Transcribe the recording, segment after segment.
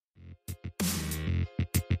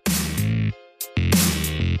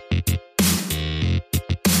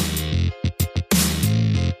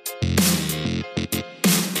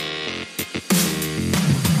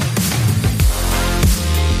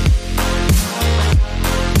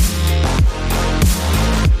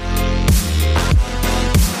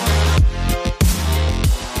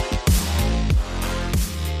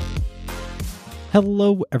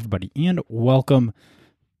Hello, everybody, and welcome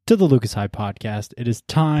to the Lucas High Podcast. It is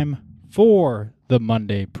time for the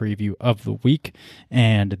Monday preview of the week,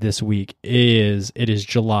 and this week is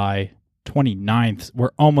July 29th.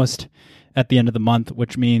 We're almost at the end of the month,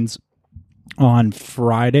 which means on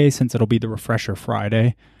Friday, since it'll be the Refresher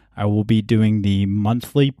Friday, I will be doing the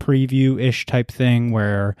monthly preview-ish type thing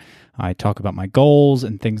where I talk about my goals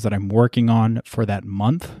and things that I'm working on for that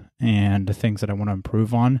month and things that I want to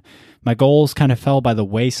improve on. My goals kind of fell by the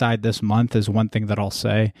wayside this month is one thing that I'll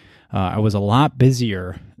say. I was a lot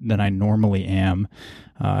busier than I normally am.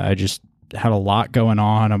 I just had a lot going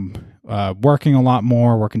on. I'm working a lot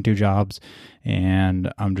more, working 2 jobs,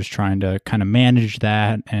 and I'm just trying to kind of manage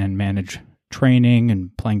that and manage training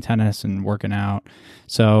and playing tennis and working out.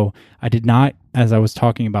 So I did not, as I was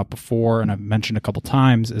talking about before, and I've mentioned a couple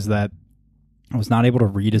times, is that I was not able to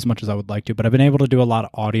read as much as I would like to, but I've been able to do a lot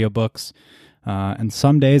of audiobooks. And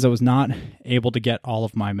some days I was not able to get all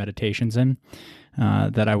of my meditations in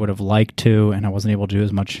that I would have liked to, and I wasn't able to do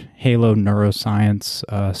as much Halo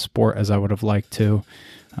neuroscience sport as I would have liked to.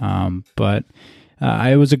 But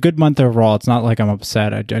it was a good month overall. It's not like I'm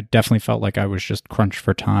upset. I definitely felt like I was just crunched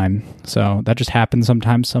for time. So that just happens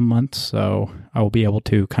sometimes some months. So I will be able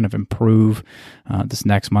to kind of improve this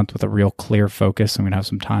next month with a real clear focus. I'm going to have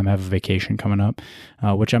some time. I have a vacation coming up,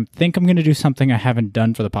 which I think I'm going to do something I haven't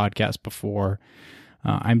done for the podcast before.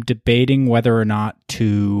 I'm debating whether or not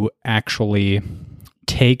to actually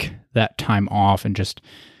take that time off and just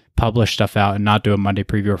publish stuff out and not do a Monday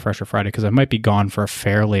preview Refresher Friday because I might be gone for a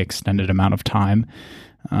fairly extended amount of time.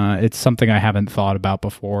 It's something I haven't thought about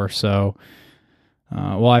before. So,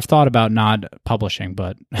 I've thought about not publishing,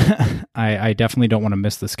 but I definitely don't want to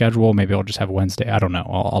miss the schedule. Maybe I'll just have Wednesday. I don't know.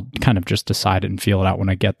 I'll kind of just decide it and feel it out when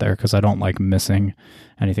I get there because I don't like missing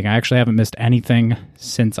anything. I actually haven't missed anything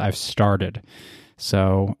since I've started.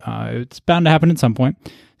 So it's bound to happen at some point.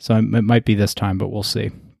 So it might be this time, but we'll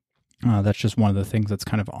see. That's just one of the things that's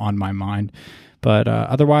kind of on my mind. But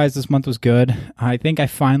otherwise, this month was good. I think I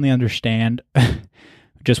finally understand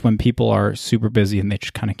just when people are super busy and they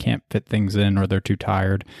just kind of can't fit things in or they're too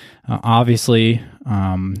tired. Obviously,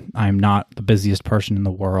 I'm not the busiest person in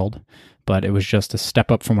the world, but it was just a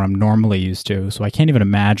step up from what I'm normally used to. So I can't even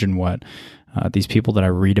imagine what these people that I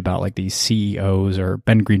read about, like these CEOs, or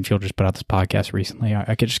Ben Greenfield just put out this podcast recently.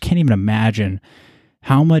 I just can't even imagine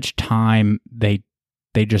how much time they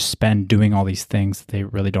just spend doing all these things that they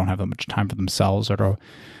really don't have that much time for themselves, or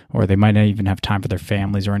they might not even have time for their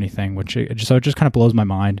families or anything, it just kind of blows my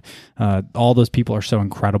mind. All those people are so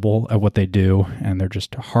incredible at what they do, and they're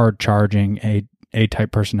just hard-charging,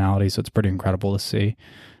 A-type personality, so it's pretty incredible to see.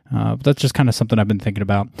 But that's just kind of something I've been thinking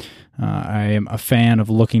about. I am a fan of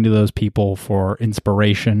looking to those people for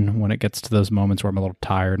inspiration when it gets to those moments where I'm a little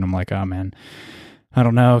tired, and I'm like, oh man, I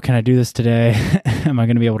don't know, can I do this today? Am I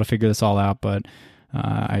going to be able to figure this all out? But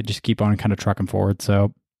I just keep on kind of trucking forward.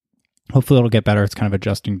 So hopefully it'll get better. It's kind of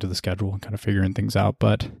adjusting to the schedule and kind of figuring things out.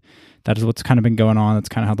 But that is what's kind of been going on. That's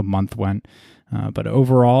kind of how the month went. But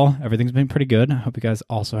overall, everything's been pretty good. I hope you guys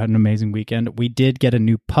also had an amazing weekend. We did get a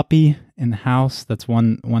new puppy in the house. That's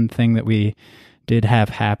one thing that we did have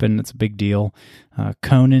happen. It's a big deal.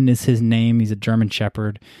 Conan is his name. He's a German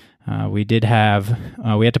Shepherd. We had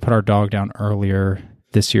to put our dog down earlier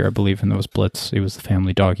this year, I believe, and that was Blitz. He was the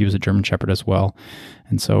family dog. He was a German Shepherd as well.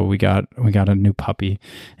 And so we got a new puppy,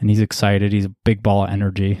 and he's excited. He's a big ball of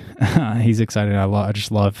energy. He's excited. I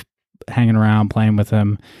just love hanging around, playing with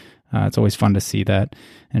him. It's always fun to see that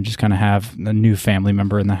and just kind of have a new family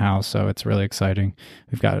member in the house. So it's really exciting.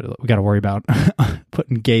 We got to worry about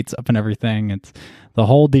putting gates up and everything. It's the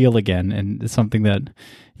whole deal again. And it's something that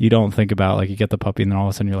you don't think about. Like you get the puppy and then all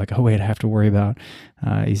of a sudden you're like, oh wait, I have to worry about,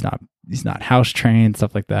 he's not house trained,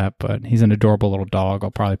 stuff like that, but he's an adorable little dog.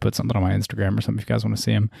 I'll probably put something on my Instagram or something if you guys want to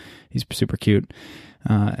see him. He's super cute.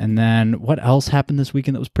 And then what else happened this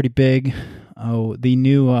weekend that was pretty big? Oh, the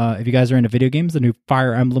new, if you guys are into video games, the new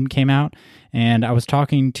Fire Emblem came out, and I was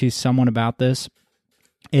talking to someone about this.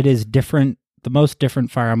 It is different, the most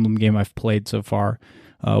different Fire Emblem game I've played so far,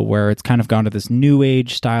 where it's kind of gone to this new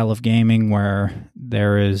age style of gaming where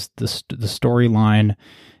there is the storyline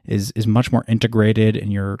is much more integrated,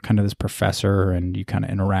 and you're kind of this professor and you kind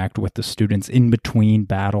of interact with the students in between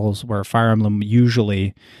battles, where Fire Emblem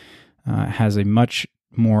usually has a much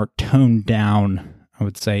more toned down, I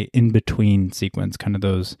would say, in between sequence, kind of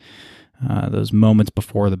those moments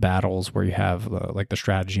before the battles where you have like the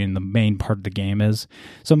strategy and the main part of the game is.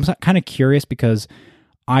 So I'm kind of curious because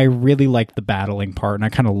I really liked the battling part, and I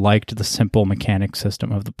kind of liked the simple mechanic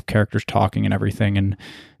system of the characters talking and everything. And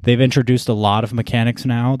they've introduced a lot of mechanics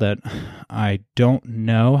now that I don't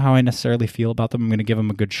know how I necessarily feel about them. I'm going to give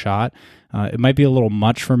them a good shot. It might be a little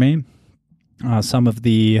much for me. Some of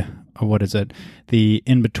the the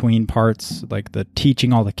in-between parts, like the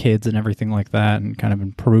teaching all the kids and everything like that, and kind of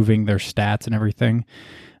improving their stats and everything.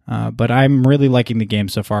 But I'm really liking the game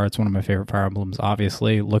so far. It's one of my favorite Fire Emblems,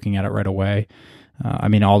 obviously, looking at it right away. I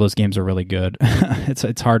mean, all those games are really good.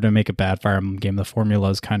 It's hard to make a bad Fire Emblem game. The formula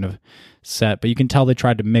is kind of set, but you can tell they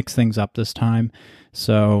tried to mix things up this time.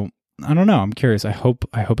 So I don't know. I'm curious. I hope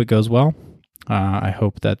it goes well. I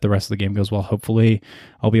hope that the rest of the game goes well. Hopefully,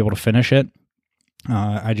 I'll be able to finish it.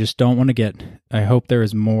 I just don't want to get... I hope there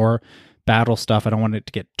is more battle stuff. I don't want it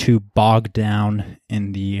to get too bogged down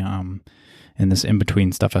in the in this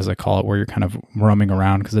in-between stuff, as I call it, where you're kind of roaming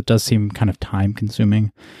around, because it does seem kind of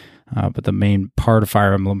time-consuming. But the main part of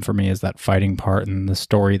Fire Emblem for me is that fighting part and the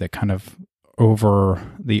story that kind of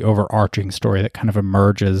the overarching story that kind of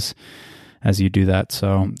emerges as you do that.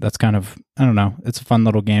 So that's kind of, I don't know, it's a fun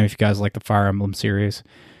little game if you guys like the Fire Emblem series.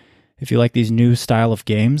 If you like these new style of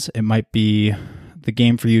games, it might be the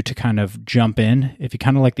game for you to kind of jump in. If you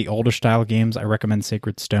kind of like the older style games, I recommend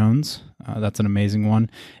Sacred Stones. That's an amazing one.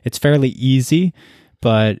 It's fairly easy,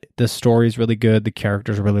 but the story is really good. The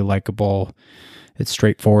characters are really likable. It's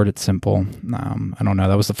straightforward. It's simple. I don't know.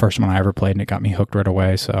 That was the first one I ever played, and it got me hooked right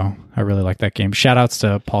away. So I really like that game. Shout outs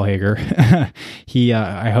to Paul Hager.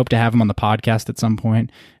 I hope to have him on the podcast at some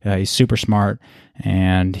point. He's super smart,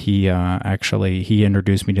 and he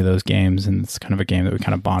introduced me to those games, and it's kind of a game that we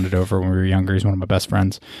kind of bonded over when we were younger. He's one of my best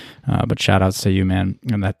friends. But shout outs to you, man.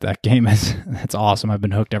 And that game that's awesome. I've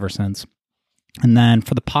been hooked ever since. And then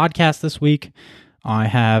for the podcast this week, I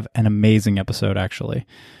have an amazing episode, actually.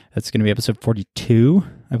 It's going to be episode 42,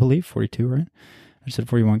 I believe. 42, right? I just said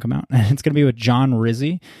 41 come out. It's going to be with John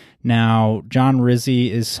Rizzi. Now, John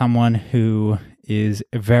Rizzi is someone who is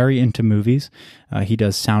very into movies. He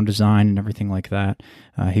does sound design and everything like that.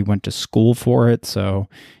 He went to school for it, so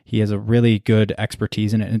he has a really good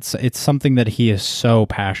expertise in it. It's something that he is so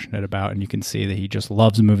passionate about, and you can see that he just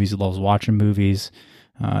loves movies. He loves watching movies.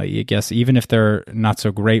 I guess even if they're not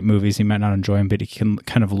so great movies, he might not enjoy them, but he can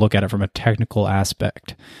kind of look at it from a technical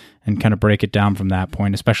aspect and kind of break it down from that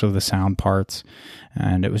point, especially the sound parts.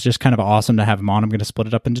 And it was just kind of awesome to have him on. I'm going to split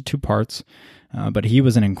it up into two parts, but he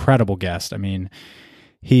was an incredible guest. I mean,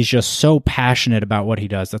 he's just so passionate about what he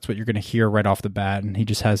does. That's what you're going to hear right off the bat. And he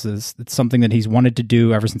just has this, it's something that he's wanted to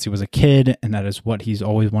do ever since he was a kid. And that is what he's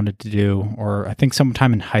always wanted to do. Or I think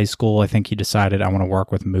sometime in high school, I think he decided I want to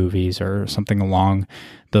work with movies or something along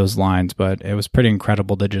those lines. But it was pretty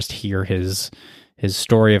incredible to just hear his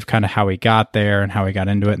story of kind of how he got there and how he got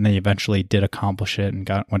into it. And then he eventually did accomplish it and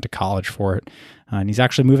went to college for it. And he's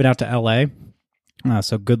actually moving out to LA.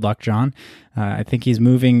 So good luck, John. I think he's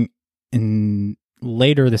moving in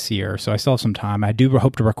later this year, so I still have some time. I do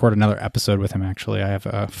hope to record another episode with him. Actually, I have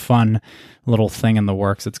a fun little thing in the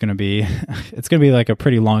works. It's gonna be like a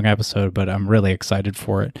pretty long episode, but I'm really excited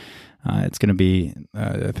for it. It's gonna be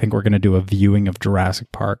I think we're gonna do a viewing of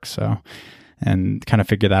Jurassic Park, and kind of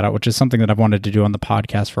figure that out, which is something that I've wanted to do on the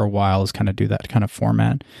podcast for a while, is kind of do that kind of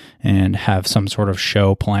format and have some sort of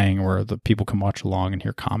show playing where the people can watch along and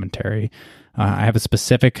hear commentary. I have a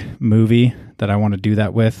specific movie that I want to do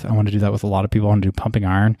that with. I want to do that with a lot of people. I want to do Pumping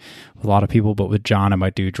Iron with a lot of people, but with John, I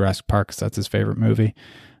might do Jurassic Park because that's his favorite movie.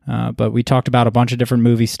 But we talked about a bunch of different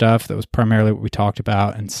movie stuff. That was primarily what we talked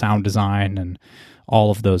about, and sound design and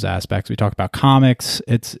all of those aspects. We talked about comics.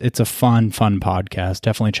 It's a fun podcast.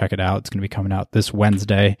 Definitely check it out. It's going to be coming out this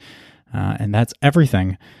Wednesday. And that's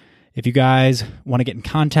everything. If you guys want to get in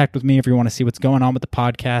contact with me, if you want to see what's going on with the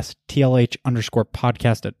podcast,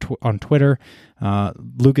 TLH_podcast on Twitter,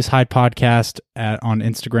 Lucas Hyde Podcast on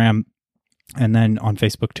Instagram, and then on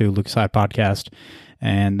Facebook too, Lucas Hyde Podcast.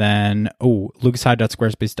 And then,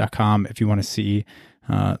 lucashyde.squarespace.com if you want to see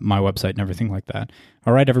my website and everything like that.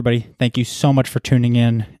 All right, everybody. Thank you so much for tuning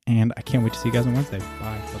in, and I can't wait to see you guys on Wednesday.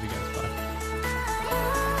 Bye. Love you guys. Bye.